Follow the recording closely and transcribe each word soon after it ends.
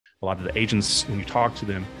A lot of the agents, when you talk to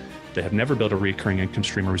them, they have never built a recurring income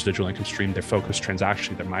stream or residual income stream. They're focused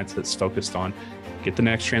transactionally. Their mindset's focused on get the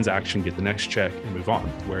next transaction, get the next check, and move on.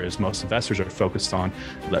 Whereas most investors are focused on,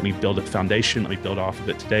 let me build a foundation, let me build off of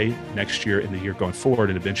it today, next year, and the year going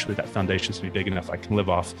forward. And eventually that foundation's gonna be big enough I can live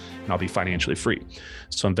off and I'll be financially free.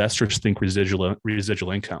 So investors think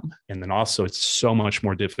residual income. And then also it's so much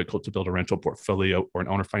more difficult to build a rental portfolio or an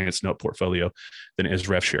owner finance note portfolio than it is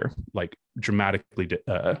rev share, like dramatically,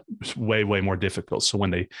 way more difficult. So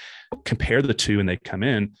when they compare the two and they come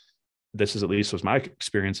in, this is at least was my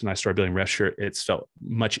experience, and I started building rev share, it's felt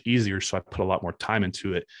much easier. So I put a lot more time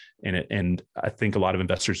into it. And I think a lot of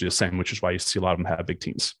investors do the same, which is why you see a lot of them have big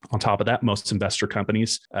teams. On top of that, most investor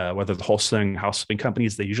companies, whether the wholesaling, house flipping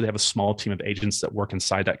companies, they usually have a small team of agents that work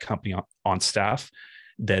inside that company on staff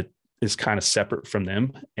that is kind of separate from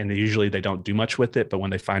them. And they don't do much with it. But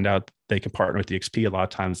when they find out they can partner with the XP, a lot of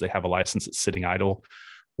times they have a license that's sitting idle,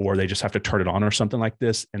 or they just have to turn it on or something like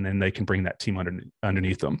this. And then they can bring that team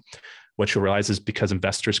underneath them. What you'll realize is because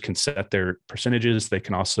investors can set their percentages, they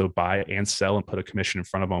can also buy and sell and put a commission in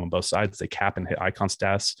front of them on both sides. They cap and hit icon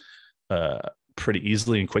stats pretty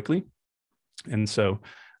easily and quickly. And so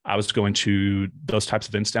I was going to those types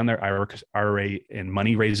of events down there, IRA and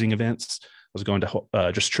money raising events. I was going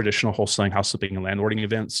to just traditional wholesaling, house flipping, and landlording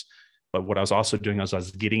events. But what I was also doing was I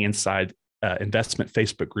was getting inside investment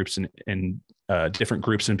Facebook groups and different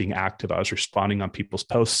groups and being active. I was responding on people's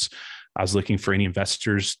posts. I was looking for any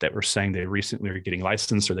investors that were saying they recently are getting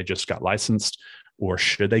licensed, or they just got licensed, or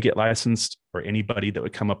should they get licensed, or anybody that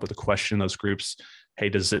would come up with a question in those groups. Hey,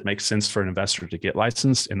 does it make sense for an investor to get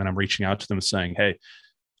licensed? And then I'm reaching out to them saying, hey,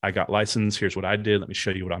 I got licensed. Here's what I did. Let me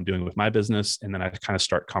show you what I'm doing with my business. And then I kind of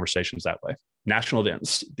start conversations that way. National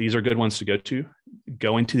events. These are good ones to go to.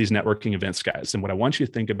 Going to these networking events, guys. And what I want you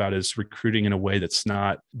to think about is recruiting in a way that's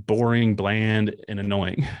not boring, bland, and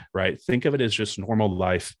annoying, right? Think of it as just normal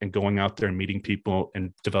life and going out there and meeting people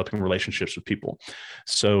and developing relationships with people.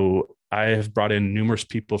 So I have brought in numerous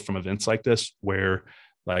people from events like this where,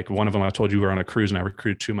 like one of them, I told you we were on a cruise and I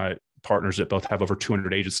recruited two of my partners that both have over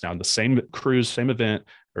 200 agents now. The same cruise, same event,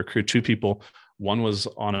 I recruited two people. One was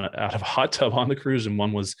out of a hot tub on the cruise, and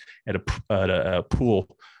one was at a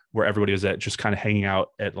pool where everybody was at, just kind of hanging out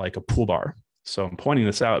at like a pool bar. So I'm pointing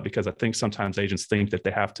this out because I think sometimes agents think that they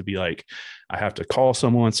have to be like, I have to call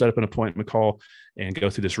someone, set up an appointment call, and go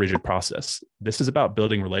through this rigid process. This is about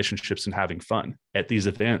building relationships and having fun at these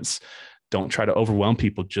events. Don't try to overwhelm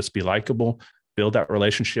people. Just be likable, build that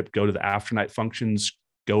relationship, go to the afternight functions,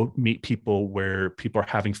 go meet people where people are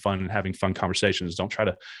having fun and having fun conversations. Don't try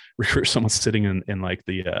to recruit someone sitting in like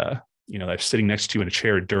they're sitting next to you in a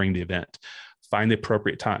chair during the event. Find the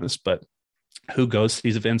appropriate times. But who goes to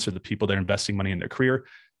these events are the people that are investing money in their career.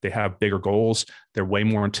 They have bigger goals. They're way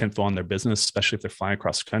more intentful on their business, especially if they're flying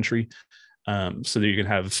across the country. So that you can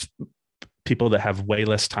have people that have way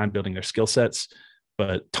less time building their skill sets.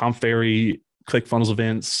 But Tom Ferry, ClickFunnels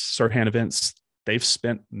events, Sirhan events, they've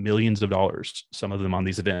spent millions of dollars, some of them on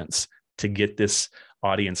these events, to get this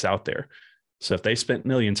audience out there. So if they spent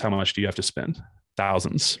millions, how much do you have to spend?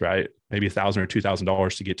 Thousands, right? Maybe $1,000 or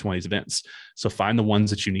 $2,000 to get to one of these events. So find the ones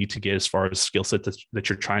that you need to get as far as skill set that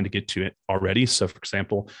you're trying to get to it already. So for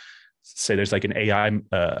example, say there's like an AI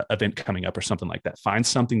event coming up or something like that. Find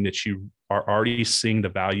something that you are already seeing the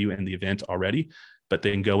value in the event already, but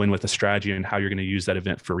then go in with a strategy and how you're going to use that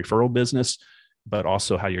event for referral business, but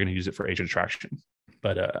also how you're going to use it for agent attraction.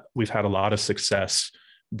 But we've had a lot of success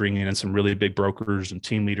bringing in some really big brokers and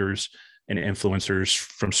team leaders and influencers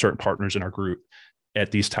from certain partners in our group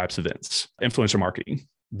at these types of events. Influencer marketing,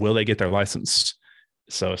 will they get their license?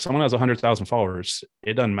 So if someone has 100,000 followers,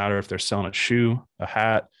 it doesn't matter if they're selling a shoe, a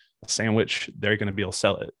hat, a sandwich, they're going to be able to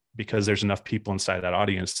sell it because there's enough people inside that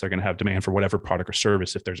audience. They're going to have demand for whatever product or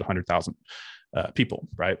service if there's 100,000 people,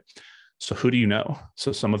 right? So who do you know?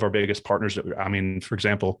 So some of our biggest partners, for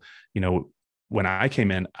example, when I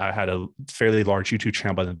came in, I had a fairly large YouTube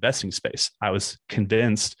channel by the investing space. I was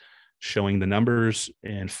convinced, showing the numbers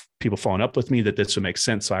and people following up with me, that this would make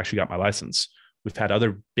sense. So I actually got my license. We've had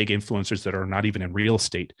other big influencers that are not even in real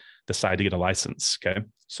estate decide to get a license. Okay.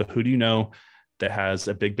 So who do you know that has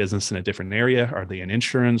a big business in a different area? Are they in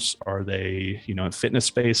insurance? Are they, in fitness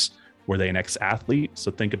space? Were they an ex-athlete? So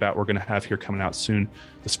think about, we're going to have here coming out soon,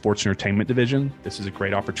 the sports entertainment division. This is a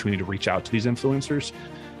great opportunity to reach out to these influencers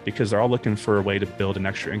because they're all looking for a way to build an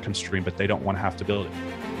extra income stream, but they don't want to have to build it.